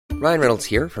Ryan Reynolds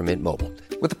here from Mint Mobile.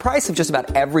 With the price of just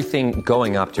about everything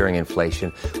going up during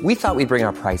inflation, we thought we'd bring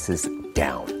our prices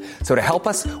down. So to help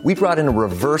us, we brought in a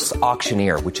reverse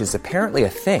auctioneer, which is apparently a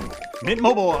thing. Mint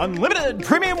Mobile Unlimited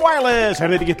Premium Wireless. How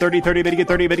to get 30, 30, bit to get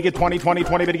 30, bit to get 20, 20,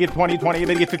 20, bit to get 20, 20,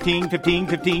 bit to get 15, 15,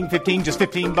 15, 15, just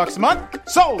 $15 a month?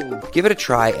 Sold! Give it a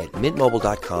try at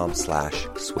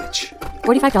mintmobile.com/switch.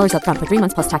 $45 up front for 3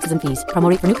 months plus taxes and fees. Promo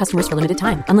rate for new customers for limited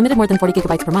time. Unlimited more than 40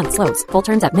 gigabytes per month. Slows full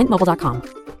terms at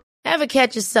mintmobile.com. Ever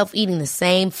catch yourself eating the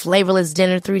same flavorless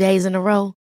dinner 3 days in a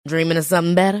row? Dreaming of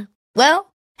something better?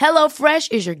 Well,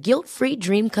 HelloFresh is your guilt-free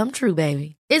dream come true,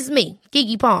 baby. It's me,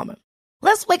 Keke Palmer.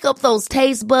 Let's wake up those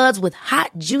taste buds with hot,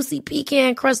 juicy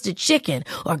pecan-crusted chicken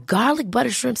or garlic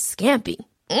butter shrimp scampi.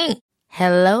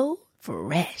 Hello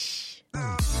Fresh.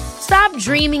 Stop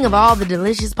dreaming of all the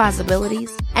delicious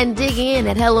possibilities and dig in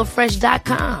at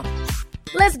HelloFresh.com.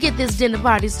 Let's get this dinner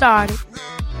party started.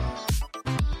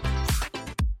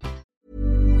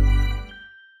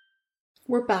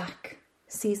 We're back.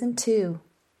 Season 2.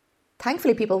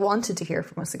 Thankfully, people wanted to hear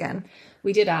from us again.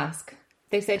 We did ask.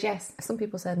 They said yes. Some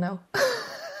people said no.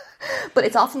 But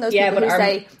it's often those people who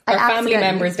say... Our family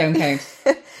members don't count.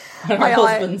 Our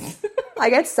husbands. I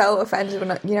get so offended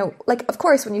when, of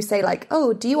course, when you say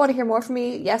oh, do you want to hear more from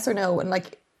me? Yes or no? And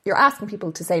you're asking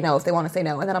people to say no if they want to say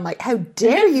no. And then I'm like, how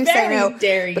dare you say no?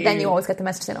 But then you always get the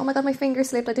message saying, oh my God, my finger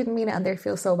slipped. I didn't mean it. And they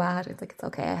feel so bad. It's like, it's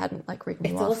okay. I hadn't written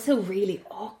you off. It's also really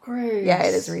awkward. Yeah,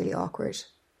 it is really awkward.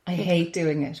 I hate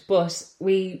doing it. But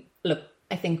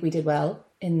I think we did well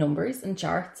in numbers and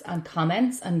charts and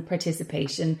comments and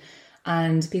participation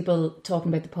and people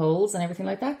talking about the polls and everything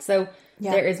like that. So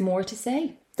there is more to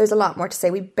say. There's a lot more to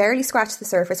say. We barely scratched the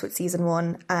surface with season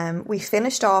 1. We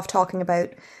finished off talking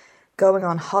about going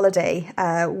on holiday,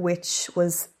 which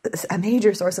was a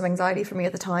major source of anxiety for me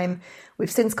at the time. We've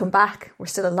since come back. We're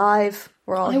still alive.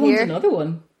 We're all here. I want another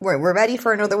one. We're ready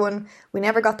for another one. We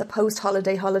never got the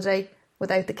post-holiday holiday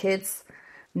without the kids.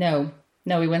 No,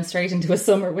 we went straight into a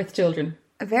summer with children.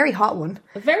 A very hot one.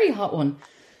 A very hot one.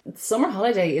 Summer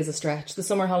holiday is a stretch. The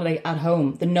summer holiday at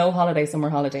home, the no holiday summer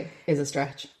holiday is a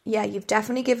stretch. Yeah, you've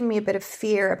definitely given me a bit of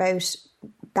fear about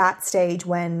that stage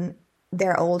when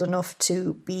they're old enough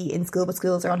to be in school, but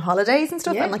schools are on holidays and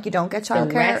stuff, and you don't get childcare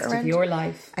the rest around of your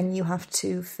life, and you have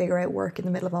to figure out work in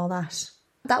the middle of all that.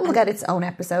 That will get its own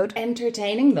episode.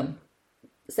 Entertaining them.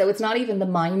 So it's not even the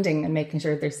minding and making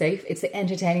sure they're safe. It's the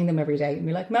entertaining them every day. And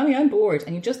you're like, Mommy, I'm bored.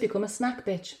 And you just become a snack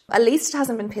bitch. At least it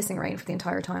hasn't been pissing rain for the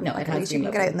entire time. No, it at has least been you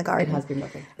can lovely. get out in the garden. It has been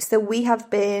lovely. So we have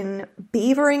been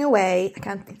beavering away. I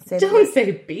can't say Don't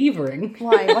say beavering.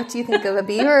 Why? What do you think of a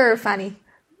beaver or Fanny?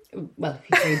 Well, if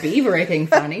you say beaver, I think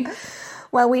Fanny.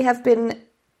 Well, we have been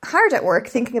hard at work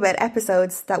thinking about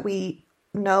episodes that we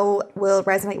know will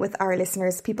resonate with our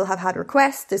listeners. People have had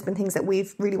requests. There's been things that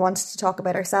we've really wanted to talk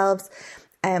about ourselves.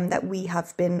 That we've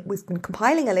been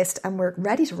compiling a list and we're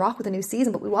ready to rock with a new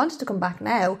season, but we wanted to come back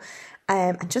now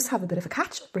and just have a bit of a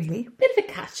catch up, really. Bit of a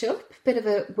catch up, bit of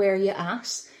a where you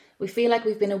at. We feel like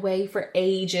we've been away for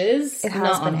ages. It has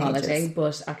not been on holiday, ages.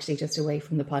 but actually just away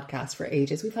from the podcast for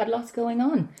ages. We've had lots going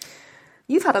on.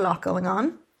 You've had a lot going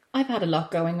on. I've had a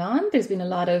lot going on. There's been a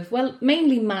lot of,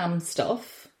 mainly mam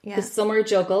stuff. Yeah. The summer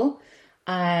juggle.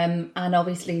 And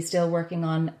obviously still working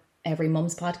on Every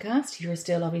Mum's podcast. You're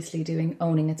still obviously doing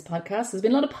Owning Its podcast. There's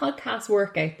been a lot of podcast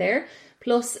work out there.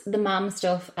 Plus the mam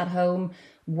stuff at home,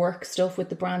 work stuff with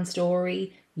the brand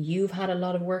story. You've had a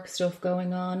lot of work stuff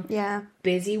going on. Yeah.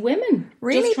 Busy women.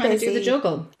 Really just trying busy. to do the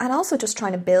juggle. And also just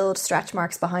trying to build stretch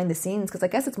marks behind the scenes, because I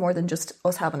guess it's more than just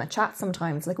us having a chat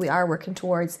sometimes. We are working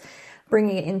towards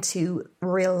bringing it into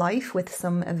real life with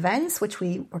some events, which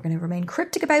we're going to remain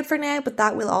cryptic about for now, but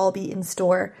that will all be in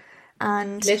store.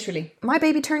 And literally. My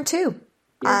baby turned 2.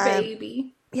 Your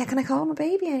baby. Yeah, can I call him a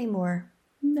baby anymore?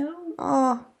 No.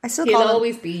 Oh, I still He'll call him.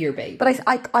 always be your baby. But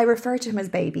I refer to him as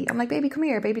baby. I'm like, baby, come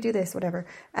here, baby, do this, whatever.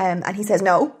 And he says,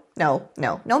 no,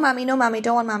 mommy, don't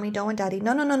want daddy,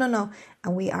 no.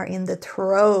 And we are in the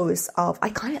throes of,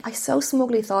 I so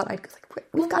smugly thought,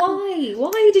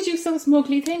 Why did you so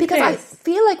smugly think because this? I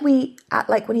feel like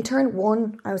when he turned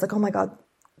 1, I was like, oh my God,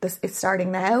 it's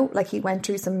starting now. He went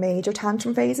through some major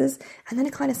tantrum phases and then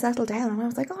it kind of settled down and I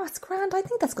was like, oh, it's grand. I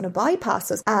think that's going to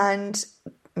bypass us. And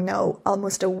no,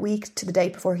 almost a week to the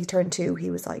date before he turned 2,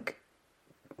 he was like,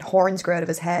 horns grew out of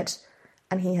his head,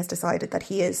 and he has decided that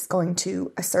he is going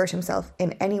to assert himself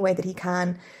in any way that he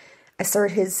can,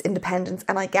 assert his independence.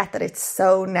 And I get that it's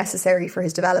so necessary for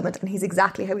his development and he's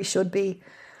exactly how he should be,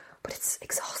 but it's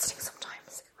exhausting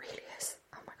sometimes. It really is.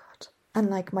 Oh my God. And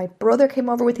my brother came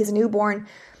over with his newborn,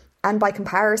 and by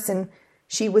comparison,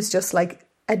 she was just like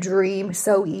a dream,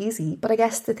 so easy. But I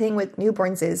guess the thing with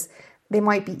newborns is they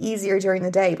might be easier during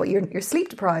the day, but you're sleep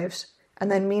deprived.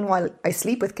 And then meanwhile, I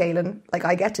sleep with Caelan. Like,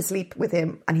 I get to sleep with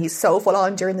him and he's so full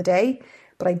on during the day.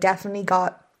 But I definitely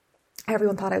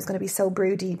everyone thought I was going to be so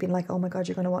broody, being like, oh my God,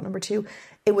 you're going to want number 2.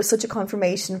 It was such a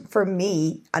confirmation for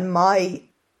me and my,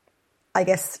 I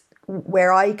guess,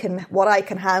 what I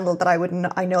can handle, that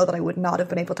I know that I would not have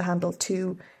been able to handle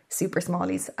 2 super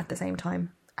smallies at the same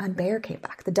time. And Bear came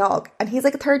back, the dog, and he's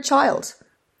like a third child.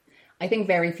 I think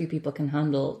very few people can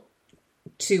handle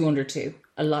 2 under 2.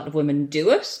 A lot of women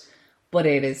do it, but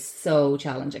it is so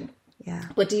challenging. Yeah.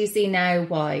 But do you see now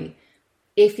why,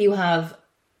 if you have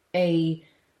a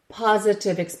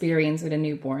positive experience with a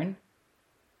newborn,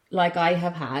 like I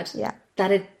have had,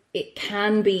 that it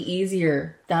can be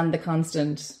easier than the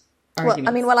constant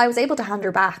arguments? Well, I was able to hand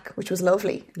her back, which was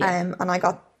lovely. Yeah. And I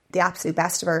got the absolute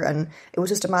best of her, and it was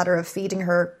just a matter of feeding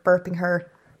her, burping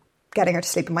her, getting her to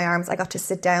sleep in my arms. I got to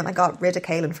sit down. I got rid of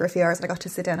Caelan for a few hours, and I got to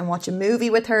sit down and watch a movie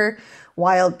with her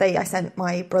while I sent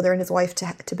my brother and his wife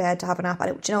to bed to have a nap. And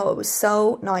it was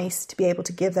so nice to be able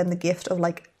to give them the gift of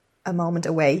like a moment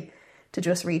away to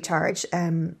just recharge.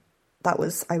 I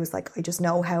was like, I just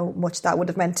know how much that would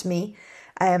have meant to me.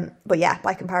 But yeah,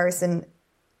 by comparison,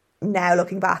 now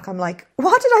looking back, I'm like,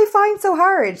 what did I find so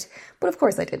hard? But of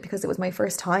course I did, because it was my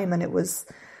first time, and it was,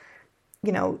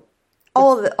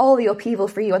 all the upheaval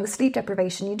for you and the sleep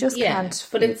deprivation. You just can't.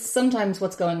 But it's sometimes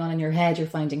what's going on in your head you're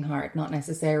finding hard, not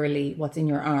necessarily what's in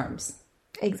your arms.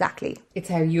 Exactly. It's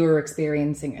how you're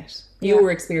experiencing it. You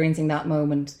were experiencing that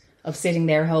moment of sitting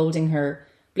there holding her,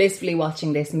 blissfully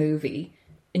watching this movie,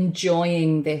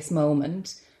 enjoying this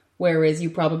moment, whereas you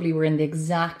probably were in the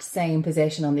exact same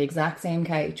position on the exact same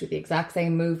couch with the exact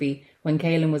same movie when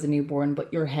Caelan was a newborn,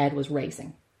 but your head was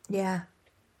racing. Yeah.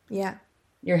 Yeah.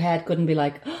 Your head couldn't be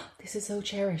like, oh, this is so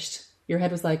cherished. Your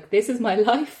head was like, this is my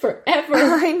life forever.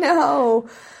 I know.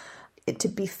 To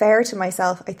be fair to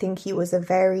myself, I think he was a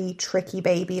very tricky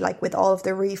baby, like with all of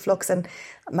the reflux. And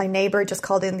my neighbour just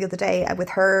called in the other day with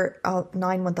her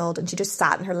 9-month-old, and she just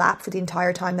sat in her lap for the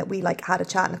entire time that we like had a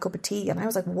chat and a cup of tea. And I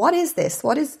was like, what is this?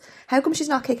 How come she's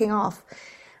not kicking off?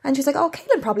 And she's like, oh,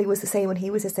 Caelan probably was the same when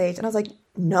he was his age. And I was like,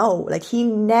 no, like he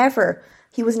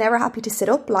was never happy to sit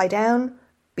up, lie down,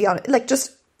 be on it. Like,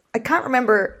 just, I can't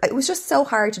remember. It was just so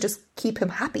hard to just keep him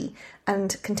happy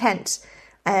and content.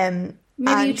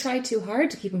 Maybe you tried too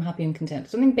hard to keep him happy and content.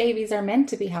 I don't think babies are meant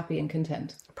to be happy and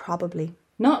content. Probably.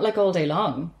 Not like all day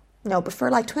long. No, but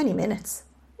for like 20 minutes.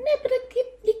 No, but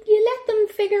you let them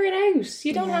figure it out.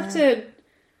 You don't have to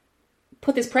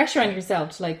put this pressure on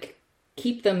yourself to like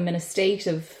keep them in a state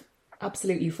of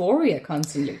absolute euphoria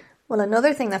constantly. Well,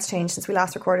 another thing that's changed since we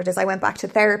last recorded is I went back to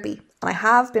therapy, and I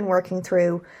have been working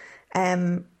through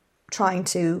trying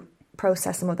to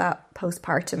process some of that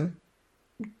postpartum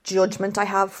judgment I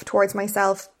have towards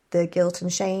myself, the guilt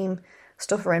and shame,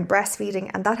 stuff around breastfeeding.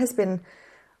 And that has been,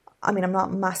 I mean, I'm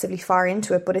not massively far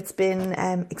into it, but it's been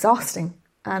exhausting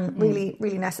and really,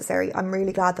 really necessary. I'm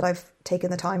really glad that I've taken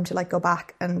the time to like go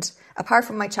back, and apart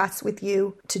from my chats with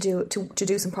you, to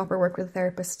do some proper work with a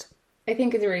therapist. I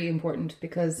think it's really important,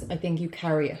 because I think you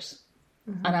carry it.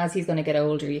 Mm-hmm. And as he's going to get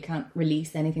older, you can't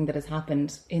release anything that has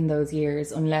happened in those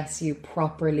years unless you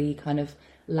properly kind of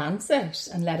lance it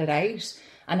and let it out,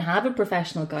 and have a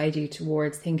professional guide you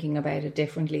towards thinking about it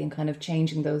differently and kind of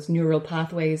changing those neural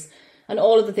pathways and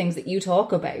all of the things that you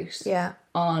talk about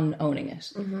on owning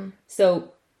it. Mm-hmm.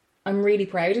 So I'm really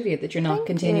proud of you that you're not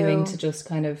continuing to just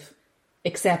kind of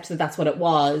accept that that's what it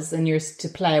was and you're to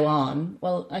plough on.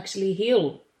 Well, actually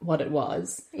heal what it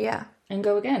was. Yeah. And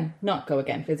go again. Not go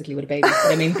again physically with a baby, but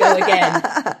I mean go again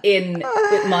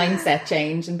with mindset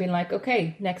change and being like,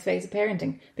 okay, next phase of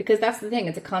parenting. Because that's the thing,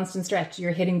 it's a constant stretch.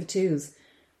 You're hitting the 2s.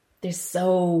 There's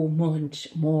so much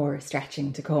more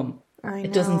stretching to come. I know.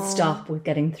 It doesn't stop with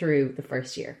getting through the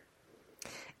first year.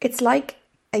 It's like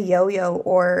a yo-yo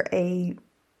or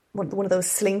one of those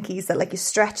slinkies that like you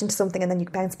stretch into something and then you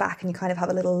bounce back and you kind of have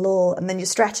a little lull, and then you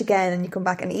stretch again and you come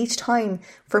back. And each time,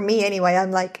 for me anyway,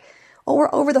 I'm like, oh,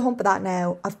 we're over the hump of that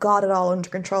now. I've got it all under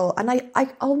control. And I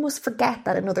almost forget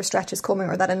that another stretch is coming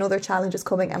or that another challenge is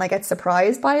coming, and I get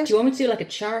surprised by it. Do you want me to do like a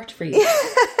chart for you?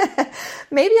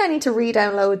 Maybe I need to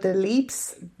re-download the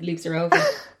leaps. The leaps are over.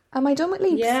 Am I done with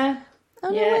leaps? Yeah.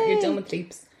 Oh, yeah, no way. You're done with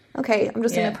leaps. Okay, I'm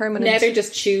just in a permanent... Now they're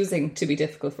just choosing to be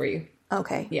difficult for you.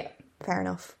 Okay. Yeah. Fair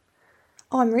enough.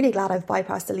 Oh, I'm really glad I've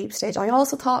bypassed the leap stage. I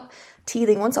also thought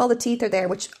teething, once all the teeth are there,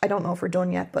 which I don't know if we're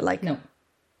done yet, but like... No.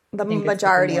 The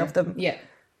majority of them. Yeah.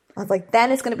 I was like,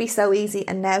 then it's going to be so easy.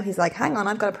 And now he's like, hang on,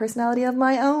 I've got a personality of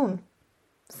my own.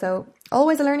 So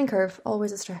always a learning curve,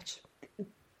 always a stretch.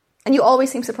 And you always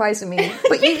seem surprised at me.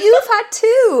 But you've had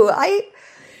 2.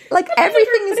 Like,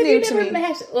 everything is new to Have you me.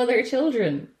 never met other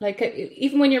children? Like,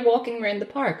 even when you're walking around the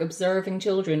park, observing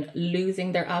children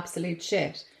losing their absolute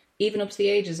shit, even up to the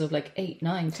ages of like 8,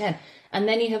 9, 10. And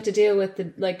then you have to deal with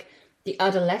the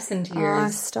adolescent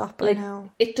years. Stop, like, I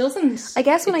know. It doesn't, I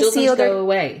guess when it I doesn't see other... go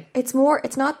away. It's not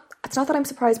that I'm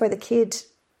surprised by the kid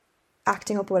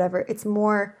acting up or whatever. It's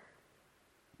more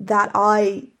that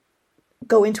I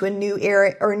go into a new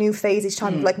era or a new phase each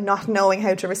time of like not knowing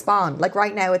how to respond. Like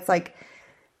right now it's like,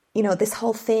 you know, this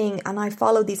whole thing, and I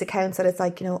follow these accounts that it's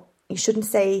like, you know, you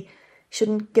shouldn't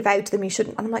give out to them, you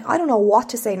shouldn't, and I'm like, I don't know what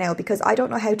to say now, because I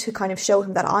don't know how to kind of show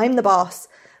him that I'm the boss,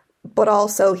 but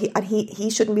also he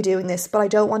shouldn't be doing this, but I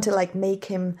don't want to like make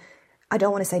him, I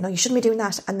don't want to say, no, you shouldn't be doing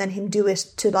that, and then him do it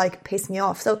to like piss me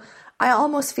off. So I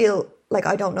almost feel like,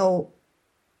 I don't know,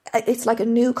 it's like a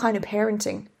new kind of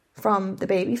parenting from the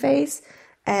baby phase,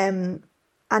 and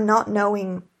not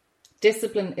knowing.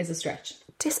 Discipline is a stretch.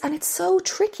 And it's so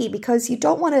tricky because you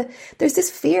don't want to, there's this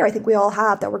fear I think we all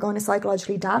have that we're going to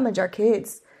psychologically damage our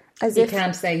kids. You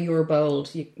can't say you were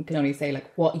bold. You can only say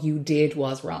like what you did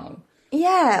was wrong.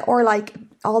 Yeah, or like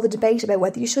all the debate about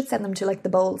whether you should send them to like the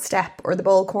bold step or the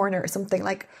bold corner or something.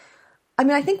 Like, I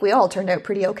mean, I think we all turned out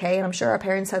pretty okay, and I'm sure our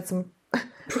parents had some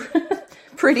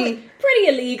pretty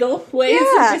illegal ways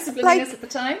of disciplining us at the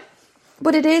time.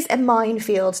 But it is a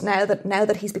minefield now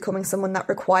that he's becoming someone that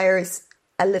requires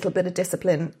a little bit of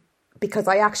discipline, because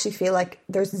I actually feel like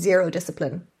there's zero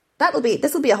discipline.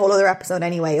 This will be a whole other episode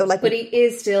anyway. But he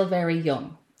is still very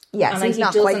young. Yes, and he's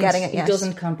not quite getting it yet. He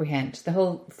doesn't comprehend the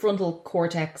whole frontal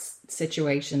cortex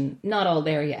situation. Not all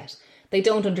there yet. They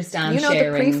don't understand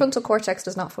sharing. The prefrontal cortex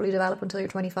does not fully develop until you're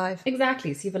 25.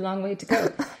 Exactly, so you have a long way to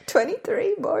go.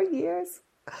 23 more years.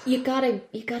 You gotta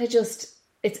just,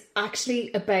 it's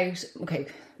actually about, okay,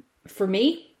 for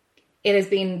me, it has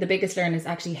been the biggest learn is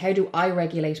actually, how do I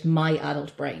regulate my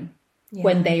adult brain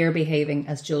when they are behaving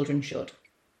as children should?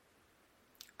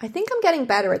 I think I'm getting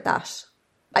better at that.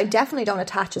 I definitely don't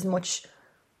attach as much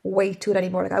weight to it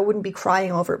anymore. Like, I wouldn't be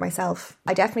crying over it myself.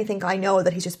 I definitely think I know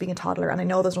that he's just being a toddler, and I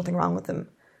know there's nothing wrong with him.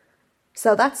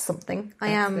 So that's something.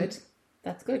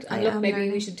 That's good. And look, maybe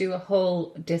we should do a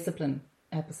whole discipline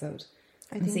episode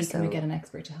and see so. Can we get an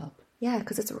expert to help? Yeah,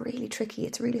 because it's really tricky.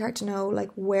 It's really hard to know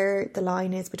like where the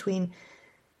line is between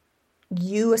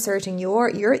you asserting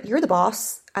you're the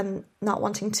boss and not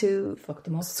wanting to fuck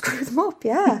them up, screw them up.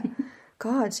 Yeah.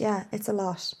 God, yeah, it's a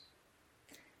lot.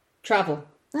 Travel.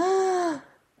 Well,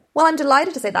 I'm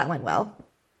delighted to say that went well.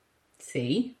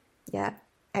 See? Yeah.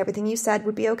 Everything you said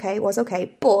would be okay, was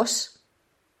okay, but,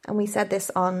 and we said this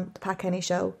on the Pat Kenny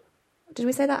show. Did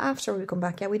we say that after we come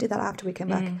back? Yeah, we did that after we came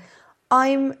back.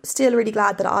 I'm still really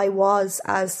glad that I was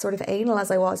as sort of anal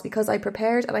as I was, because I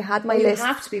prepared and I had my list. You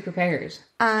have to be prepared.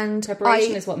 And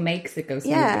preparation is what makes it go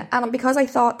smoothly. Yeah, and because I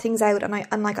thought things out and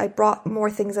I brought more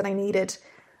things than I needed,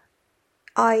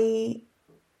 I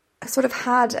sort of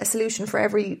had a solution for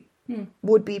every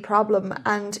would-be problem,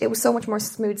 and it was so much more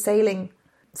smooth sailing.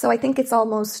 So I think it's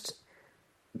almost,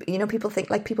 you know, people think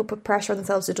like people put pressure on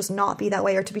themselves to just not be that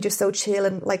way or to be just so chill,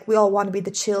 and like we all want to be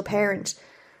the chill parent.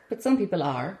 But some people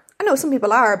are. I know some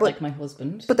people are, but like my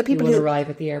husband. But the people who who arrive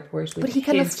at the airport with he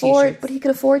can kids' afford. t-shirts. But he can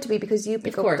afford to be, because you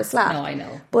pick up the slack. No, I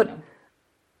know. But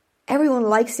everyone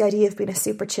likes the idea of being a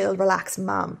super chill, relaxed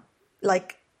mom.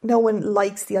 Like, no one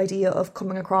likes the idea of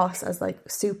coming across as like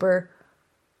super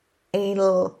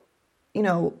anal, you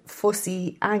know,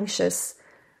 fussy, anxious.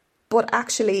 But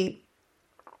actually,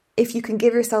 if you can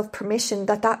give yourself permission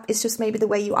that is just maybe the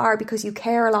way you are, because you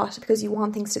care a lot, because you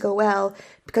want things to go well,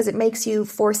 because it makes you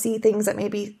foresee things that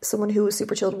maybe someone who is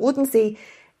super chilled wouldn't see,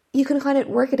 you can kind of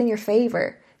work it in your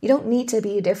favour. You don't need to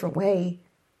be a different way.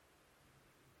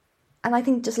 And I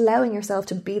think just allowing yourself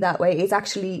to be that way is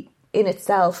actually, in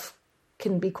itself,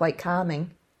 can be quite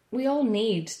calming. We all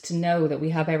need to know that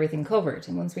we have everything covered.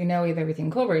 And once we know we have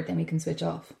everything covered, then we can switch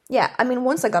off. Yeah, I mean,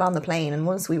 once I got on the plane and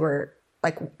once we were,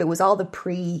 like, it was all the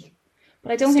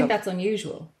But I don't think that's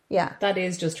unusual. Yeah. That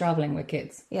is just travelling with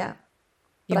kids. Yeah.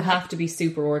 You have to be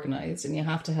super organised, and you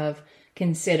have to have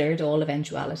considered all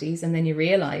eventualities, and then you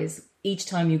realise each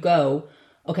time you go,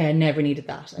 okay, I never needed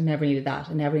that, I never needed that,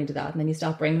 I never needed that, and then you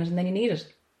stop bringing it and then you need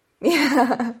it.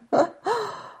 Yeah.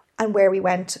 And where we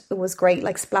went, it was great,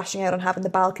 like splashing out and having the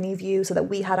balcony view so that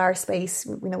we had our space.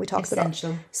 You know, we talked about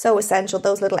so essential,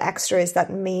 those little extras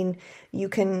that mean you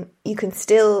can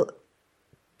still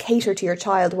cater to your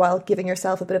child while giving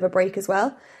yourself a bit of a break as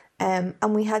well. And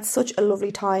we had such a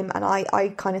lovely time, and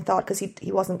I kind of thought, because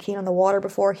he wasn't keen on the water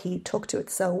before, he took to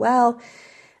it so well.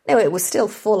 Now, it was still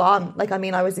full on. Like, I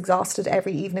mean, I was exhausted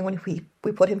every evening when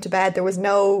we put him to bed. There was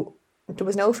no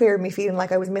fear of me feeling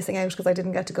like I was missing out because I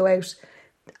didn't get to go out.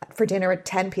 for dinner at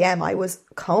 10 p.m. I was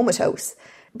comatose.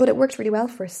 But it worked really well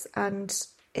for us, and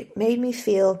it made me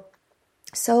feel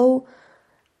so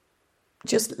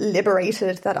just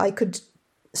liberated that I could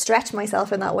stretch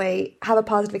myself in that way, have a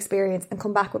positive experience, and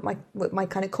come back with my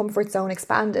kind of comfort zone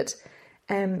expanded.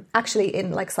 Actually,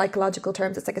 in like psychological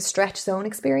terms, it's like a stretch zone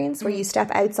experience where you step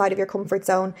outside of your comfort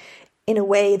zone in a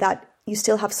way that you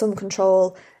still have some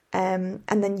control, and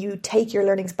then you take your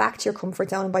learnings back to your comfort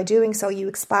zone, and by doing so you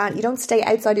expand. You don't stay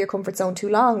outside of your comfort zone too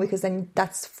long, because then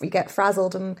you get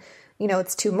frazzled and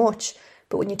it's too much.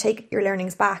 But when you take your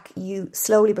learnings back, you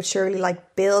slowly but surely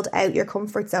like build out your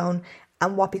comfort zone,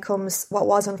 and what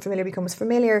was unfamiliar becomes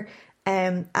familiar,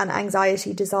 and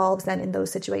anxiety dissolves then in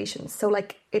those situations. So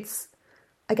like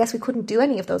I guess we couldn't do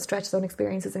any of those stretch zone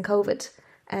experiences in COVID.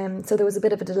 So there was a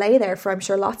bit of a delay there for, I'm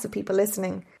sure, lots of people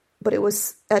listening. But it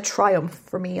was a triumph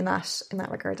for me in that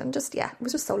regard. And just, it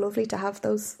was just so lovely to have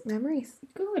those memories.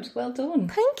 Good, well done.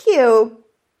 Thank you.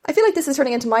 I feel like this is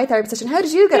turning into my therapy session. How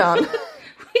did you get on?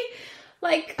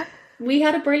 We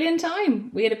had a brilliant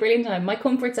time. My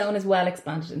comfort zone is well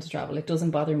expanded into travel. It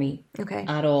doesn't bother me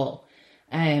at all.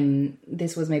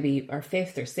 This was maybe our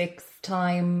 5th or 6th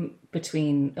time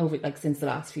since the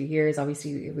last few years.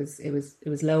 Obviously it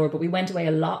was lower, but we went away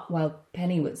a lot while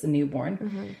Penny was a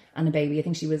newborn and a baby. I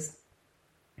think she was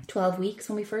 12 weeks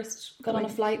when we first got on a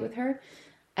flight with her.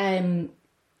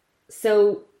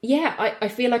 So yeah, I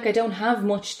feel like I don't have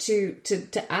much to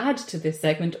add to this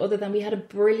segment other than we had a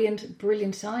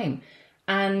brilliant time,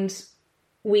 and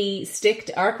we stick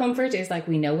to our comfort is like,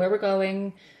 we know where we're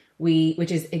going.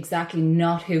 Which is exactly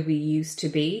not who we used to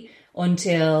be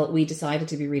until we decided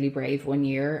to be really brave one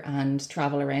year and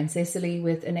travel around Sicily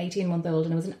with an 18-month-old,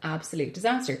 and it was an absolute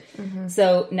disaster.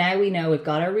 So now we know we've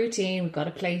got our routine, we've got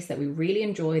a place that we really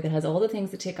enjoy that has all the things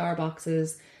that tick our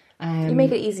boxes. You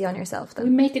make it easy on yourself then.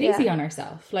 We make it easy on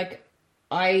ourselves. Like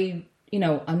I'm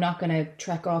not going to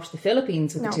trek off to the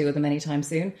Philippines with the two of them anytime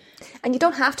soon. And you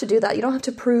don't have to do that. You don't have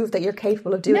to prove that you're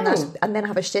capable of doing that and then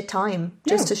have a shit time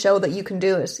just to show that you can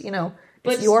do it.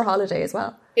 But it's your holiday as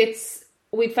well.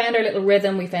 We found our little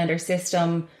rhythm. We found our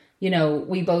system.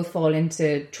 We both fall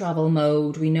into travel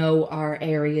mode. We know our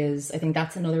areas. I think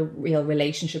that's another real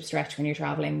relationship stretch when you're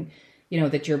traveling,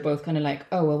 that you're both kind of like,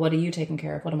 oh, well, what are you taking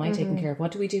care of? What am I taking care of?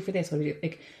 What do we do for this? What do we do?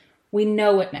 Like, we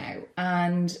know it now.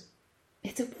 And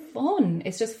it's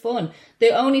just fun. The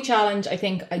only challenge I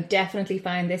think I definitely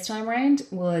found this time around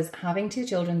was having 2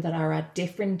 children that are at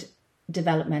different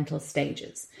developmental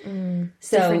stages.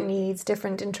 So different needs,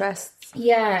 different interests.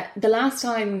 Yeah. The last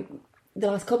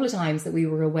couple of times that we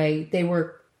were away, they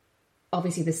were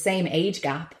obviously the same age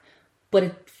gap, but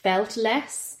it felt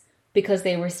less because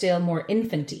they were still more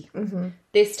infanty.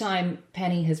 This time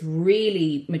Penny has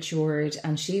really matured,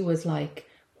 and she was like,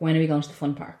 when are we going to the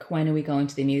fun park? When are we going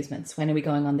to the amusements? When are we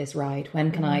going on this ride?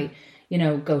 When can I,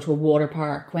 go to a water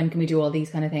park? When can we do all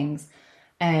these kind of things?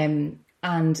 And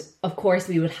of course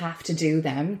we would have to do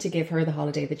them to give her the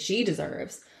holiday that she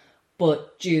deserves.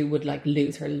 But Ju would like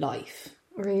lose her life.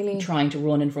 Really? Trying to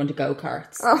run in front of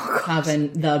go-karts.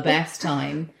 Having the best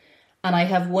time. And I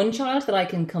have one child that I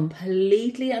can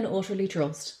completely and utterly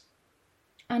trust.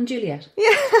 And Juliet.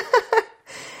 Yeah.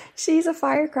 She's a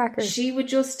firecracker. She would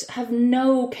just have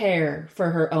no care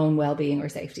for her own well-being or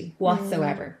safety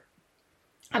whatsoever.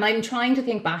 And I'm trying to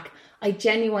think back. I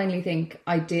genuinely think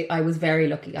I was very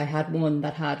lucky. I had one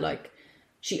that had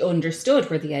she understood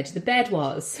where the edge of the bed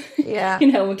was. Yeah.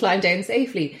 And climbed down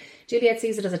safely. Juliet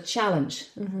sees it as a challenge.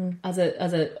 As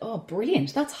a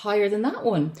brilliant. That's higher than that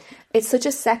one. It's such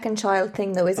a second child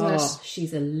thing though, isn't it?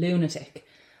 She's a lunatic.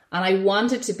 And I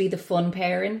wanted to be the fun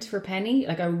parent for Penny.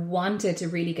 I wanted to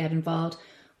really get involved.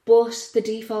 But the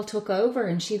default took over,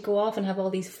 and she'd go off and have all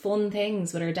these fun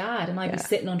things with her dad. And I'd be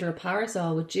sitting under a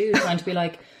parasol with Jude trying to be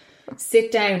like,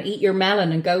 sit down, eat your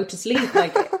melon and go to sleep.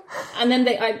 And then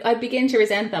I begin to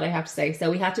resent that, I have to say.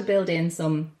 So we had to build in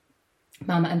some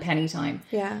Mama and Penny time.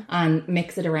 Yeah. And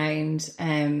mix it around.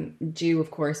 Ju,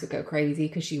 of course, would go crazy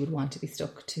because she would want to be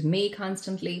stuck to me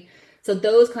constantly. So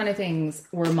those kind of things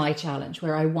were my challenge,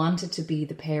 where I wanted to be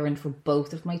the parent for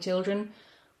both of my children,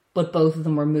 but both of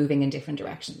them were moving in different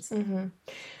directions.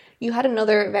 You had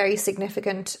another very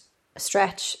significant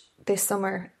stretch this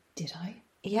summer. Did I?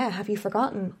 Yeah. Have you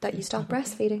forgotten that you stopped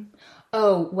breastfeeding?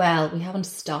 Oh, well, we haven't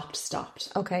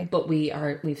stopped. Okay. But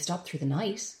we've stopped through the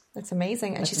night. That's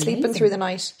amazing. And she's sleeping through the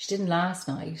night. She didn't last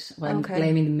night. Well, I'm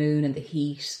blaming the moon and the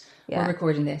heat. Yeah. We're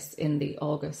recording this in the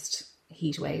August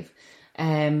heat wave.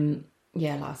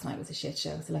 Last night was a shit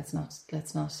show, so let's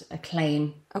not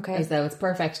acclaim as though it's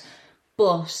perfect.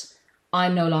 But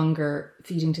I'm no longer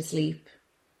feeding to sleep.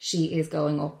 She is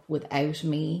going up without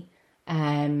me.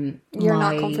 You're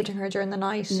not comforting her during the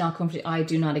night. Not comforting. I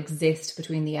do not exist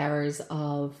between the hours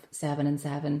of 7 and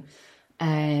 7.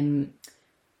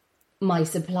 My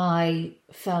supply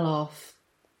fell off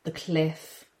the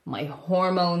cliff. My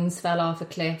hormones fell off a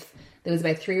cliff. There was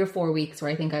about 3 or 4 weeks where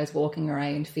I think I was walking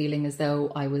around feeling as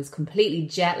though I was completely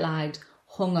jet lagged,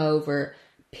 hungover,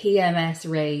 PMS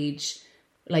rage,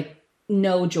 like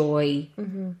no joy,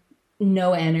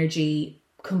 no energy,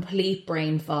 complete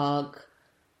brain fog.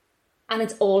 And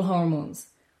it's all hormones.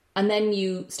 And then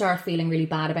you start feeling really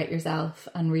bad about yourself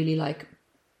and really like,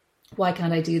 why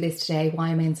can't I do this today? Why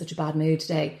am I in such a bad mood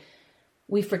today?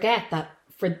 We forget that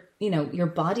your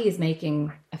body is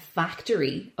making a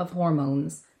factory of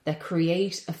hormones that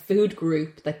create a food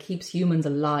group that keeps humans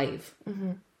alive.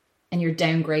 And you're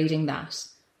downgrading that.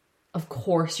 Of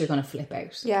course you're going to flip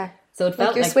out. Yeah. So it felt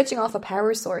like you're switching off a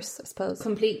power source, I suppose.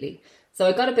 Completely. So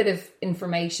I got a bit of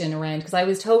information around, because I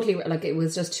was totally, like, it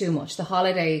was just too much. The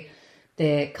holiday,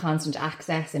 the constant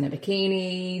access in a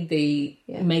bikini, the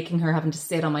making her having to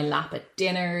sit on my lap at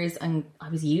dinners, and I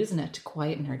was using it to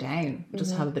quieten her down,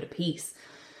 just have a bit of peace.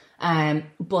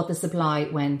 But the supply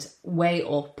went way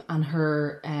up, and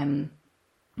her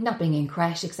not being in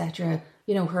creche, etc.,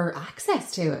 her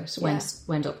access to it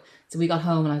went up. So we got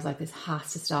home and I was like, this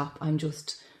has to stop. I'm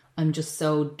just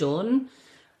so done.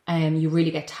 You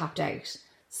really get tapped out.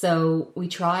 So we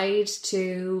tried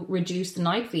to reduce the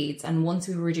night feeds, and once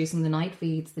we were reducing the night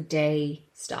feeds, the day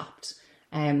stopped.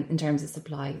 In terms of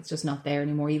supply, it's just not there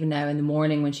anymore. Even now in the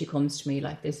morning when she comes to me,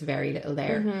 like, there's very little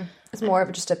there. It's more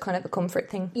of just a kind of a comfort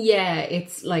thing. Yeah,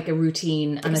 it's like a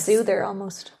routine. And a soother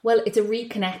almost. Well, it's a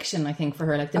reconnection, I think, for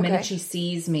her. Like, the minute she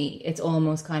sees me, it's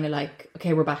almost kind of like,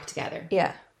 okay, we're back together.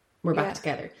 Yeah. We're back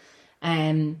together.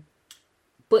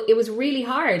 But it was really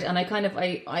hard. And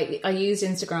I used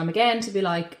Instagram again to be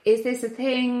like, is this a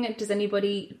thing? Does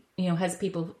anybody, has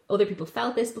other people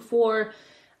felt this before?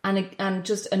 And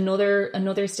just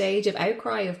another stage of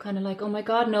outcry of kind of like, oh my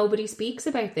God, nobody speaks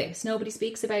about this. Nobody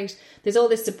speaks about, there's all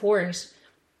this support.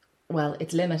 Well,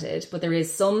 it's limited, but there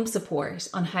is some support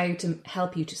on how to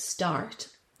help you to start.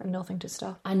 And nothing to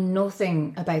stop. And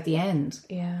nothing about the end.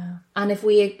 Yeah. And if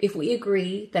we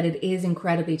agree that it is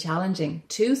incredibly challenging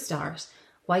to start,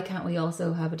 why can't we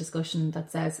also have a discussion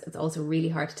that says it's also really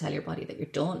hard to tell your body that you're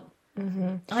done?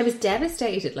 I was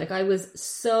devastated. Like, I was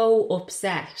so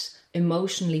upset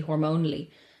emotionally, hormonally,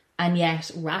 and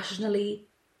yet rationally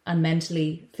and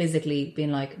mentally, physically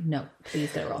being like, no,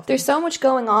 please get her off. There's so much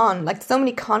going on, like so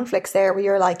many conflicts there where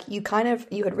you're like, you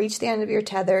had reached the end of your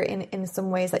tether in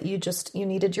some ways that you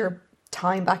needed your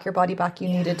time back, your body back. You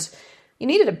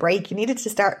needed a break. You needed to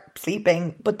start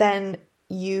sleeping, but then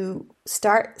you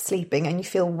start sleeping and you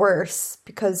feel worse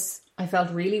because... I felt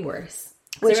really worse.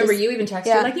 I remember you even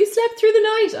texted me, like, you slept through the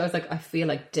night. I was like, I feel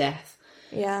like death.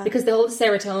 Yeah. Because the whole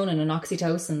serotonin and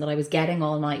oxytocin that I was getting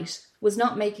all night was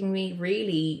not making me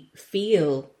really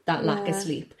feel that lack of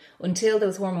sleep until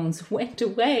those hormones went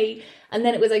away. And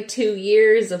then it was like 2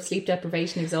 years of sleep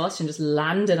deprivation, exhaustion just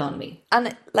landed on me.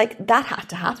 And like that had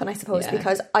to happen, I suppose,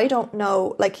 because I don't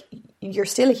know, like, you're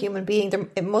still a human being.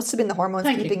 It must have been the hormones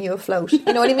keeping you afloat. You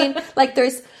know what I mean? Like,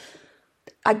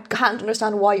 I can't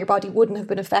understand why your body wouldn't have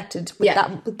been affected with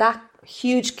that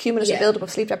huge cumulative buildup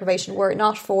of sleep deprivation were it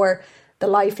not for the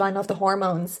lifeline of the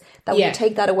hormones. That when you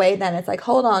take that away, then it's like,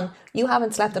 hold on, you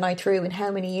haven't slept the night through in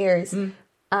how many years?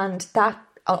 And that,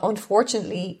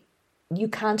 unfortunately, you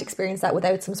can't experience that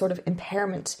without some sort of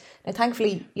impairment. Now,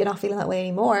 thankfully, you're not feeling that way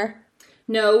anymore.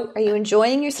 No. Are you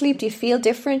enjoying your sleep? Do you feel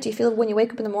different? Do you feel when you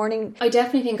wake up in the morning? I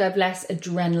definitely think I've less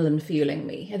adrenaline fueling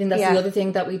me. I think that's the other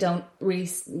thing that we don't really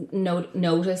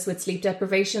notice with sleep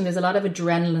deprivation. There's a lot of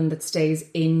adrenaline that stays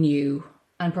in you,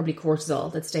 and probably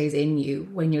cortisol that stays in you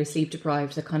when you're sleep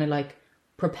deprived, that kind of like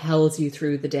propels you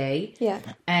through the day. Yeah.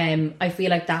 I feel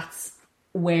like that's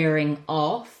wearing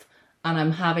off, and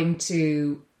I'm having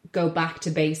to go back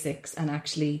to basics and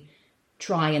actually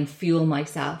try and fuel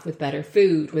myself with better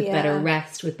food, with better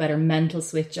rest, with better mental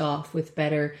switch off, with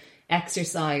better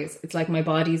exercise. It's like my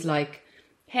body's like,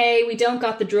 hey, we don't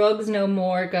got the drugs no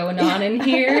more going on in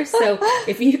here. So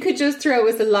if you could just throw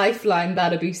us a lifeline,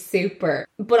 that'd be super.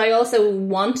 But I also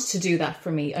want to do that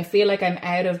for me. I feel like I'm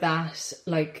out of that,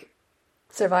 like,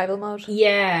 survival mode.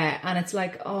 Yeah. And it's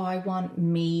like, oh, I want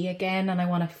me again. And I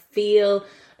want to feel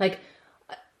like...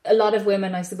 A lot of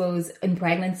women, I suppose, in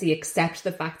pregnancy accept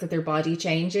the fact that their body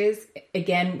changes.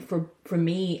 Again, for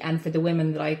me and for the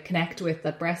women that I connect with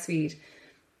that breastfeed,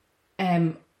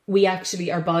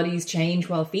 our bodies change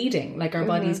while feeding. Like our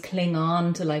bodies cling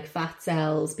on to like fat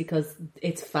cells because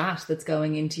it's fat that's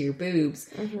going into your boobs.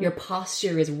 Your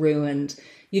posture is ruined.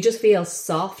 You just feel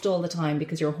soft all the time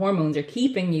because your hormones are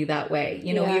keeping you that way.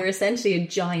 You know, you're essentially a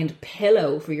giant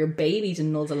pillow for your baby to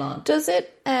nuzzle on. Does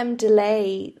it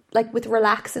delay, like with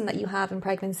relaxing that you have in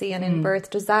pregnancy and in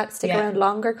birth, does that stick around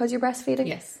longer because you're breastfeeding?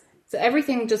 Yes. So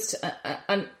everything just,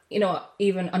 and you know,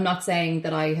 even I'm not saying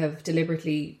that I have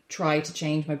deliberately tried to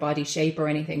change my body shape or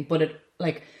anything, but it,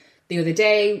 like the other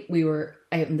day we were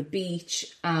out on the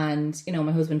beach and, you know,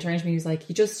 my husband turned to me, he was like,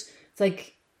 it's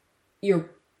like your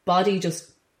body just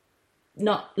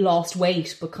not lost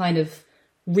weight, but kind of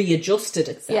readjusted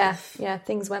itself. Yeah,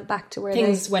 things went back to where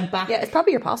things went back. Yeah, it's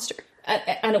probably your posture.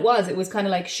 And it was kind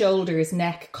of like shoulders,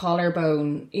 neck,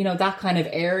 collarbone, you know, that kind of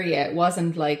area. It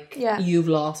wasn't like you've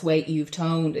lost weight, you've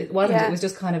toned. It wasn't. It was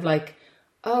just kind of like,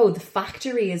 oh, the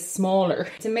factory is smaller.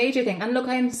 It's a major thing. And look,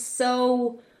 I'm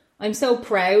so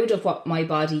proud of what my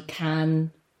body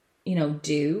can, you know,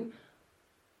 do.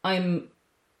 I've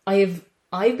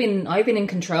been in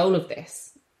control of this.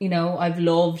 You know, I've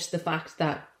loved the fact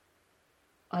that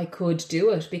I could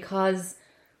do it because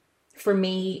for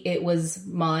me, it was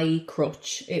my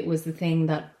crutch. It was the thing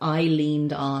that I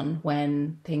leaned on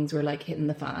when things were like hitting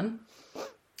the fan.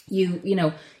 You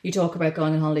know, you talk about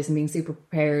going on holidays and being super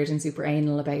prepared and super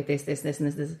anal about this.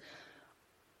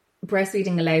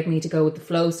 Breastfeeding allowed me to go with the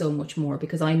flow so much more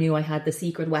because I knew I had the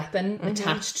secret weapon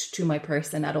attached to my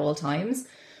person at all times.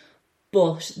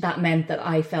 But that meant that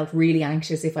I felt really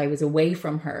anxious if I was away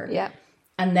from her. Yeah.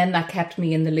 And then that kept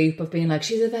me in the loop of being like,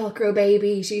 she's a Velcro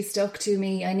baby. She's stuck to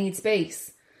me. I need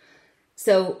space.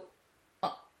 So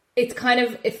it's kind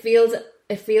of, it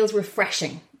feels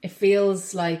refreshing. It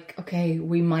feels like, okay,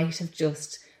 we might have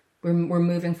just, we're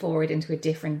moving forward into a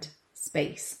different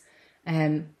space.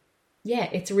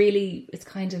 It's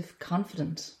kind of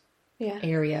confident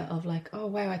area of like, oh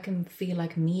wow, I can feel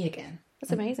like me again.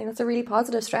 That's amazing. That's a really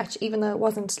positive stretch, even though it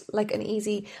wasn't like an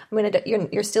easy. I mean,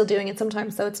 you're still doing it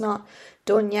sometimes, so it's not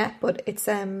done yet. But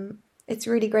it's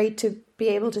really great to be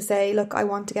able to say, look, I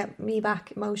want to get me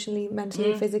back emotionally,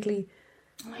 mentally, physically.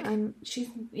 Like, she's,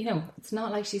 you know, it's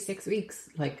not like she's 6 weeks.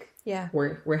 Like,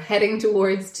 we're heading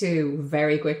towards 2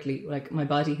 very quickly. Like, my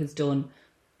body has done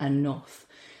enough,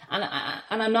 and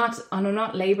I'm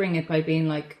not laboring it by being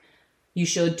like, you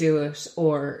should do it,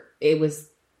 or it was,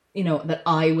 you know, that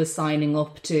I was signing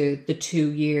up to the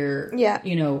 2-year,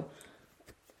 you know,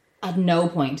 at no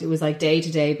point. It was like day to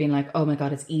day being like, oh my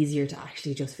God, it's easier to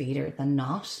actually just feed her than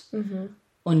not,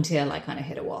 until I kind of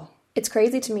hit a wall. It's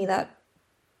crazy to me that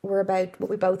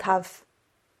we both have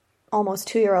almost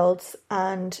 2-year-olds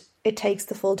and it takes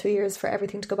the full 2 years for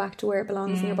everything to go back to where it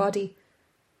belongs in your body.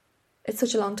 It's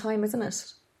such a long time, isn't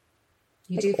it?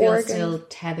 You do feel still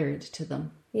tethered to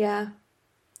them. Yeah.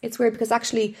 It's weird because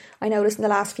actually I noticed in the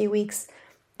last few weeks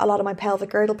a lot of my pelvic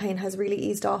girdle pain has really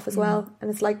eased off as well. And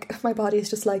it's like my body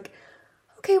is just like,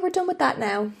 okay, we're done with that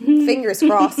now. Fingers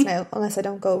crossed now, unless I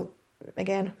don't go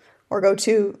again or go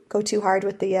too hard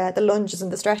with the lunges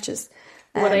and the stretches.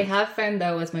 What I have found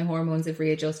though is my hormones have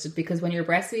readjusted, because when you're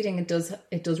breastfeeding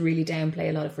it does really downplay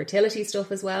a lot of fertility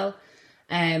stuff as well.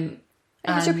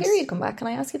 Has your period come back? Can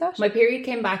I ask you that? My period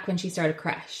came back when she started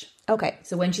creche. Okay.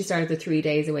 So when she started the 3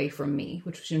 days away from me,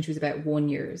 which was when she was about 1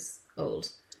 year old,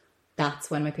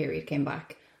 that's when my period came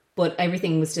back. But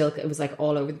everything was still, it was like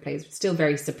all over the place. Still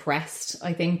very suppressed,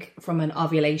 I think, from an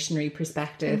ovulationary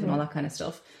perspective and all that kind of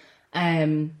stuff.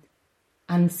 And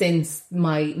since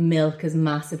my milk has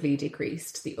massively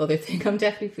decreased, the other thing I'm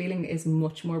definitely feeling is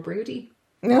much more broody.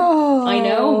 No, I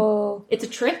know. It's a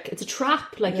trick. It's a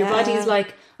trap. Like your body's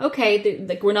like, okay,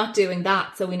 like we're not doing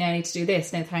that, so we now need to do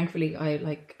this. Now, thankfully,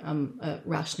 I'm a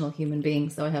rational human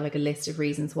being, so I have like a list of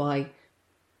reasons why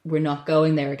we're not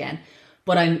going there again.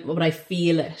 But I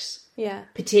feel it. Yeah.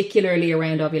 Particularly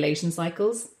around ovulation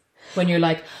cycles, when you're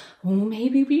like, oh,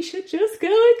 maybe we should just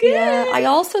go again. Yeah, I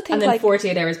also think, and then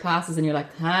 48 hours passes and you're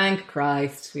like, thank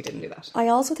Christ we didn't do that. I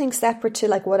also think, separate to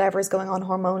like whatever's going on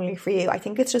hormonally for you, I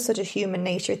think it's just such a human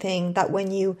nature thing that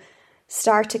when you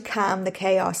start to calm the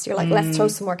chaos, you're like, let's throw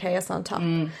some more chaos on top.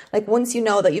 Like once you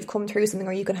know that you've come through something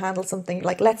or you can handle something, you're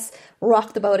like, let's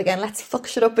rock the boat again, let's fuck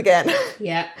shit up again.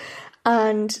 Yeah.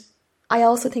 And I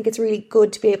also think it's really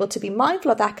good to be able to be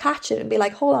mindful of that, catch it and be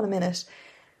like, hold on a minute.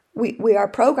 We are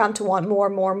programmed to want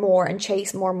more and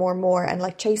chase more and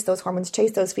like chase those hormones,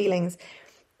 chase those feelings.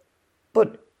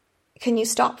 But can you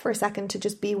stop for a second to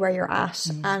just be where you're at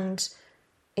and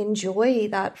enjoy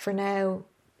that for now?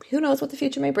 Who knows what the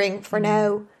future may bring? For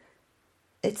now,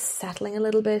 it's settling a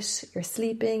little bit. You're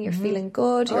sleeping, you're feeling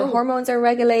good, your hormones are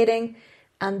regulating.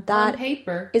 And that on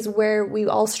paper is where we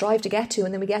all strive to get to.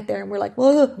 And then we get there and we're like,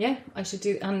 whoa. Yeah, I should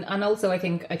do. And also I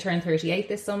think I turned 38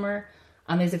 this summer,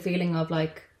 and there's a feeling of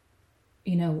like,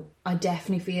 you know, I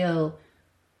definitely feel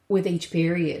with each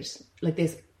period like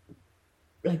this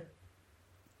like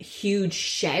huge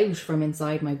shout from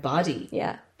inside my body.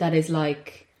 Yeah. That is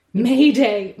like,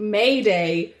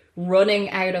 Mayday, running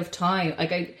out of time.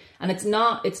 And it's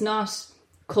not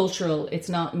cultural, it's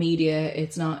not media,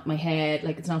 it's not my head,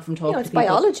 like it's not from talking to people. It's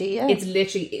biology, yeah. It's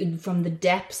literally from the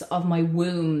depths of my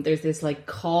womb. There's this like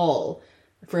call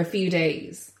for a few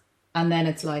days, and then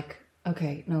it's like,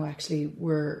 okay, no, actually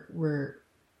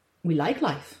we like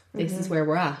life. This is where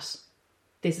we're at.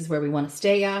 This is where we want to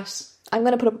stay at. I'm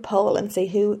going to put up a poll and see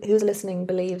who's listening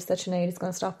believes that Sinead is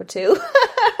going to stop at 2.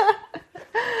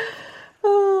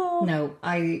 No,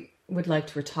 I would like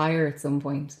to retire at some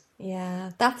point.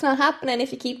 Yeah, that's not happening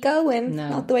if you keep going. No.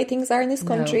 Not the way things are in this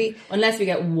country. No. Unless we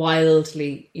get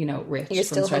wildly, rich. You're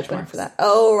from still stretch hoping marks. for that.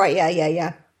 Oh, right,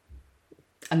 yeah.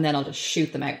 And then I'll just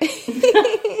shoot them out.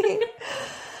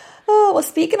 Oh, well,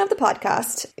 speaking of the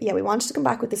podcast, yeah, we wanted to come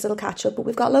back with this little catch up, but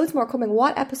we've got loads more coming.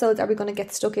 What episodes are we going to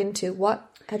get stuck into?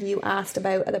 What have you asked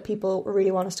about that people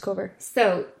really want us to cover?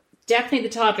 So, definitely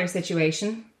the toddler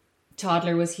situation.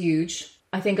 Toddler was huge.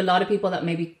 I think a lot of people that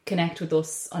maybe connect with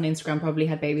us on Instagram probably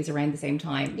had babies around the same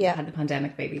time. Yeah. Had the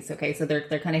pandemic babies. Okay, so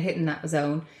they're kind of hitting that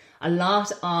zone. A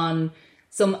lot on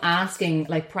some asking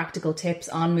like practical tips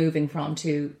on moving from 1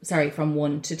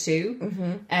 to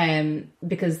 2.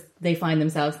 Because they find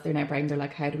themselves, they're now pregnant, they're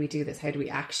like, how do we do this? How do we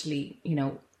actually,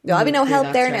 There'll be no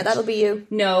help there now, that'll be you.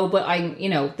 No, but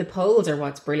the polls are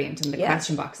what's brilliant, and the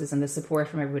question boxes and the support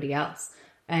from everybody else.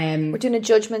 We're doing a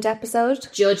judgment episode.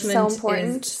 Judgment so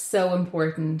important. is so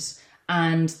important.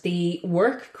 And the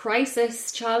work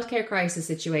crisis, childcare crisis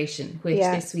situation, which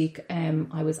this week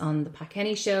I was on the Pat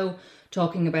Kenny show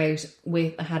talking about.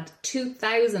 I had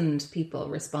 2,000 people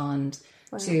respond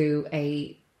to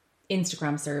a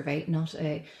Instagram survey, not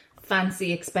a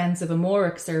fancy, expensive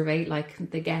Amoric survey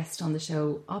like the guest on the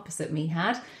show opposite me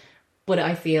had. But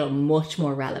I feel much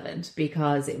more relevant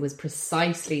because it was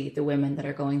precisely the women that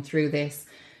are going through this.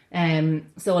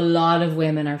 So a lot of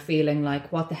women are feeling like,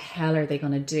 what the hell are they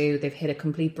going to do? They've hit a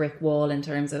complete brick wall in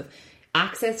terms of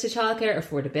access to childcare,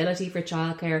 affordability for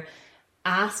childcare,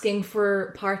 asking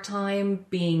for part-time,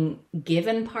 being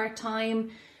given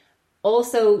part-time.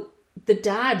 Also, the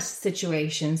dad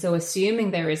situation. So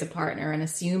assuming there is a partner and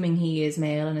assuming he is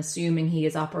male and assuming he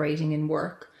is operating in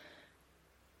work.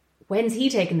 When's he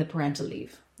taking the parental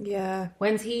leave? Yeah.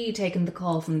 When's he taking the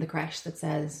call from the creche that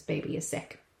says baby is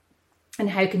sick? And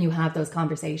how can you have those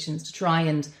conversations to try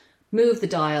and move the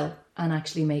dial and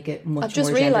actually make it much more I've just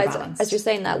gender realised, balanced? as you're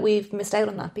saying that, we've missed out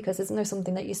on that, because isn't there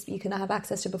something that you can have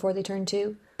access to before they turn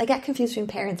 2? I get confused between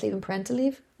parents leave and parental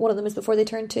leave. One of them is before they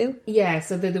turn 2. Yeah,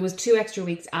 so there was 2 extra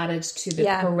weeks added to the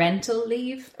parental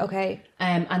leave. Okay.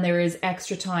 And there is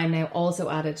extra time now also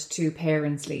added to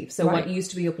parents' leave. So what used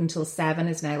to be up until 7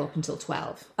 is now up until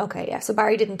 12. Okay, yeah. So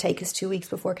Barry didn't take his 2 weeks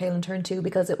before Caelan turned 2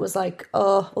 because it was like,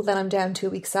 oh, well then I'm down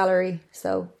 2 weeks salary.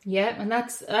 So yeah, and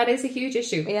that is a huge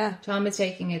issue. Yeah. Tom is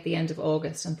taking it at the end of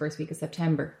August and first week of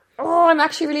September. Oh, I'm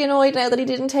actually really annoyed now that he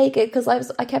didn't take it, because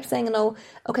I kept saying, no,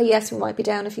 okay, yes, we might be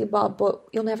down a few bob, but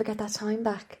you'll never get that time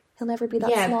back. He'll never be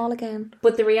that small again.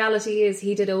 But the reality is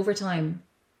he did overtime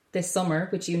this summer,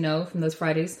 which you know from those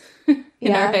Fridays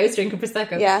in our house drinking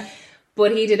Prosecco. Yeah.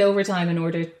 But he did overtime in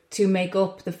order to make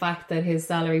up the fact that his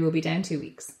salary will be down 2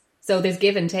 weeks. So there's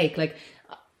give and take. Like,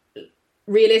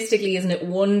 realistically, isn't it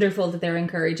wonderful that they're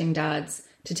encouraging dads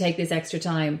to take this extra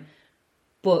time?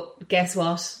 But guess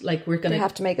what? Like, they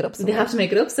have to make it up somehow. They have to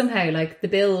make it up somehow. Like, the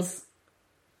bills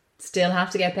still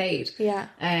have to get paid. Yeah.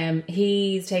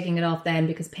 He's taking it off then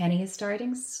because Penny is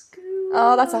starting school.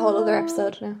 Oh, that's a whole other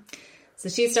episode now. So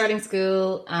she's starting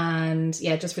school, and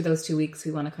just for those 2 weeks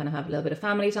we want to kind of have a little bit of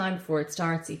family time before it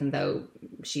starts, even though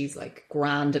she's like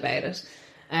grand about it.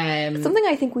 Something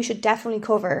I think we should definitely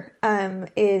cover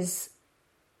is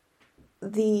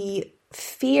the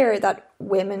fear that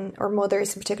women or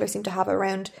mothers in particular seem to have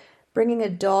around bringing a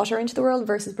daughter into the world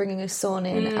versus bringing a son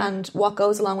in, and what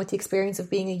goes along with the experience of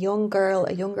being a young girl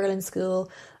in school,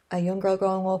 a young girl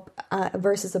growing up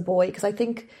versus a boy, because I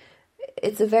think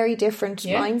it's a very different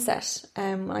mindset.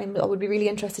 I would be really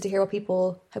interested to hear how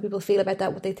people feel about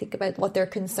that, what they think about what their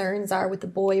concerns are with the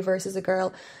boy versus a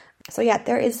girl. So yeah,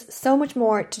 there is so much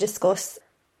more to discuss.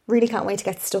 Really can't wait to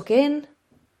get stuck in.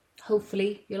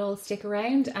 Hopefully you'll all stick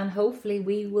around, and hopefully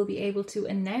we will be able to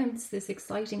announce this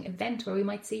exciting event where we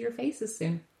might see your faces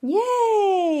soon.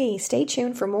 Yay! Stay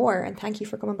tuned for more, and thank you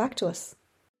for coming back to us.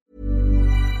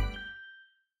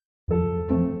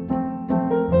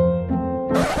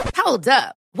 Hold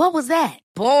up. What was that?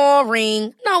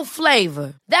 Boring. No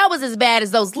flavor. That was as bad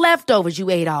as those leftovers you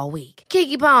ate all week.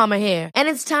 Keke Palmer here, and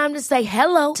it's time to say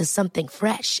hello to something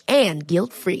fresh and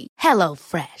guilt-free. Hello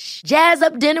Fresh. Jazz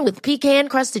up dinner with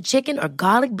pecan-crusted chicken or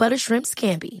garlic butter shrimp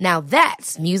scampi. Now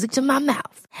that's music to my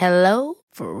mouth. Hello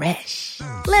Fresh.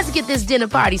 Let's get this dinner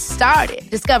party started.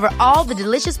 Discover all the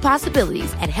delicious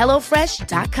possibilities at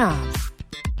hellofresh.com.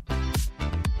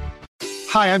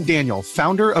 Hi, I'm Daniel,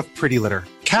 founder of Pretty Litter.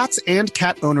 Cats and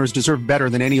cat owners deserve better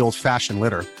than any old-fashioned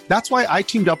litter. That's why I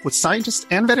teamed up with scientists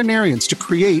and veterinarians to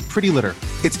create Pretty Litter.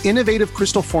 Its innovative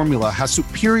crystal formula has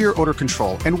superior odor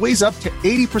control and weighs up to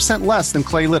 80% less than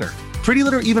clay litter. Pretty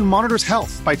Litter even monitors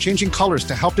health by changing colors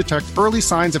to help detect early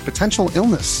signs of potential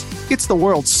illness. It's the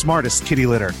world's smartest kitty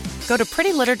litter. Go to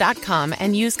prettylitter.com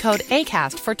and use code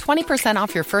ACAST for 20%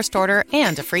 off your first order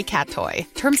and a free cat toy.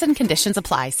 Terms and conditions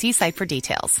apply. See site for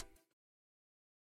details.